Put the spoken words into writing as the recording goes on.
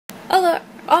Hello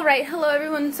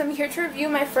everyone, so I'm here to review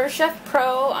my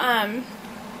Firstchefpro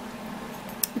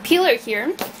peeler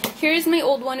here. Here's my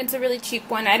old one. It's a really cheap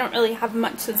one. I don't really have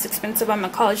much, so it's expensive. I'm a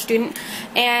college student,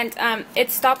 and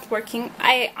it stopped working.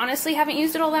 I honestly haven't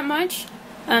used it all that much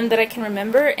that I can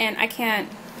remember, and I can't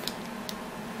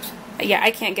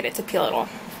get it to peel at all.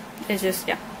 It's just,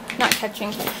 not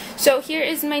catching. So here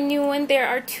is my new one. There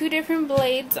are two different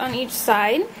blades on each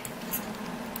side,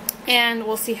 and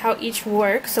we'll see how each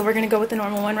works. So we're going to go with the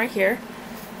normal one right here.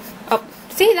 Oh,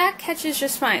 see, that catches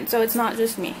just fine, so it's not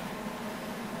just me.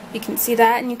 You can see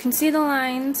that, and you can see the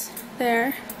lines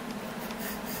there.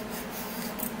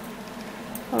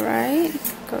 Alright,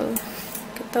 go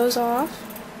get those off.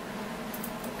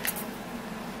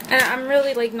 And I'm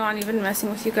really like not even messing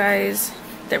with you guys.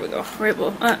 There we go. We're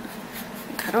able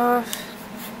cut off.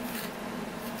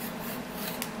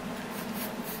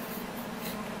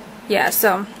 Yeah,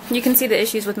 so you can see the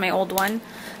issues with my old one.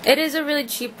 It is a really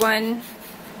cheap one.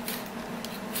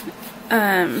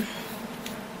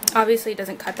 Obviously it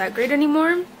doesn't cut that great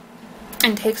anymore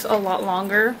and takes a lot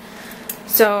longer.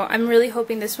 So I'm really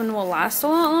hoping this one will last a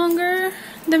lot longer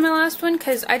than my last one,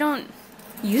 because I don't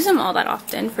use them all that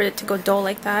often for it to go dull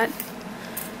like that.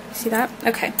 See that?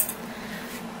 Okay.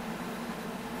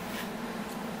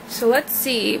 So let's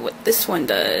see what this one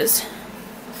does.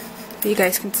 You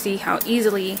guys can see how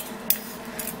easily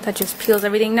that just peels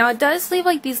everything. Now it does leave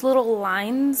like these little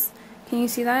lines. Can you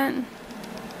see that?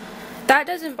 That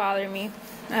doesn't bother me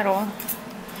at all.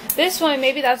 This one,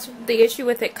 maybe that's the issue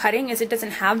with it cutting, is it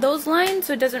doesn't have those lines,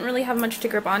 so it doesn't really have much to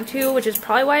grip onto, which is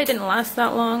probably why it didn't last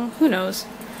that long. Who knows?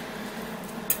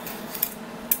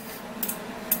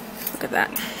 Look at that.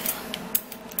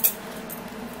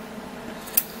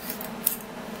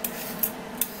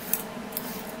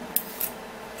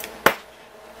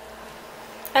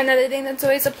 Another thing that's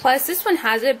always a plus, this one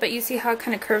has it, but you see how it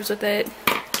kind of curves with it.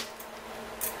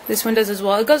 This one does as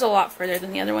well. It goes a lot further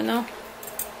than the other one though.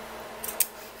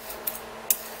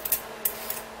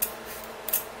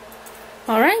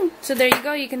 Alright, so there you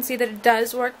go. You can see that it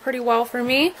does work pretty well for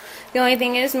me. The only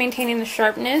thing is maintaining the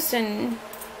sharpness, and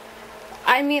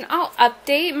I mean, I'll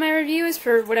update my reviews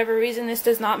for whatever reason this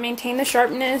does not maintain the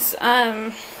sharpness.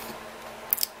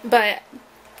 But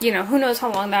you know, who knows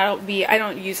how long that'll be. I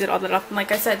don't use it all that often,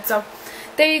 like I said. So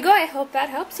there you go. I hope that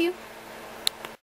helps you.